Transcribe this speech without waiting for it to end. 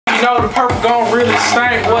know the purple gon' really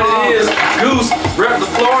stink. What it is, Goose, rep the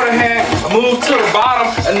Florida hat, moved to the bottom,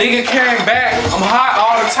 a nigga came back. I'm hot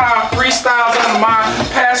all the time, freestyles on the mind.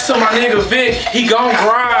 Pass to my nigga Vic, he gon'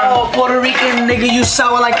 grind. Oh, Puerto Rican nigga, you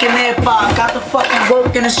sour like an airpod. Got the fucking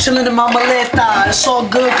work and it's chillin' in my maleta. It's all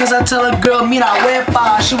good cause I tell a girl, mira,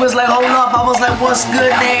 huepa. She was like, hold up, I was like, what's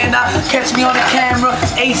good, man? Catch me on the camera,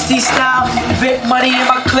 HD style, Vic money in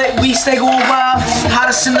my clip, we stay going wild.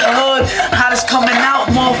 Hottest in the hood, hottest coming out,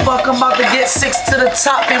 motherfucker. I'm about to get 6 to the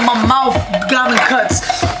top in my mouth, diamond cuts.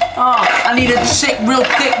 I need a chick real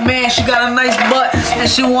thick, man. She got a nice butt and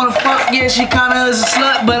she wanna fuck. Yeah, she kinda is a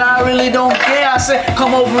slut, but I really don't care. I said,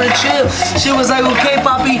 come over and chill. She was like, okay,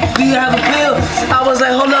 Poppy, do you have a pill? I was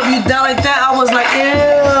like, hold up, you down like that? I was like,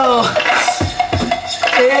 ew.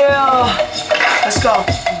 Ew. Let's go.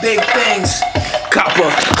 Big things.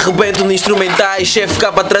 Kappa, rebento no instrumentais.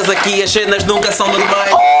 Cfkappa atrás aqui, as cenas nunca são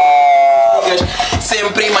normais.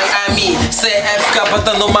 Sempre em Miami. Cfkappa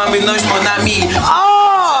tá no Miami, nós Monami.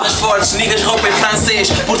 Cenas fortes, niggas roupa em francês,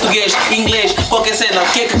 português, inglês, qualquer cena, o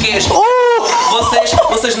que é que queres?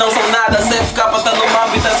 Vocês não são nada. Cfkappa tá no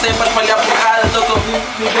Miami, tá sempre a espalhar porrada. Tô com o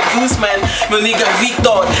nigga Gooseman, meu nigga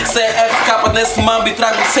Victor. Cfkappa nesse Miami,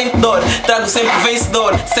 trago sempre dor, trago sempre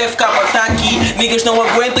vencedor. Cfkappa tá aqui, niggas não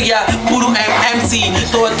aguentam, yeah, puro MC.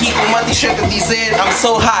 Tô aqui com uma t-shirt a dizer I'm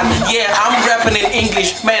so hot, yeah, I'm rapping in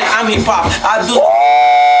English, man, I'm hip hop. I do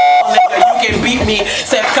nigga, you can beat me.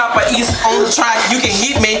 Cfkappa is on the track, you can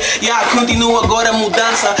hit me. Yeah, continua agora a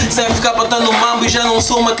mudança. Cfkappa tá no mambo e já não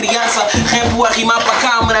sou uma criança. Rapo a rimar pra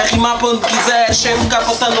câmera, rimar pra onde quiser.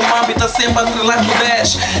 Cfkappa tá no mambo e tá sempre a treinar com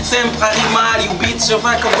 10. Sempre a rimar e o beat já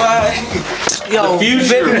vai acabar. Yo,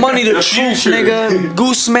 Big Money, the truth, nigga.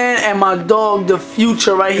 Gooseman and my dog, the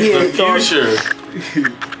future, right here. The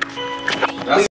future.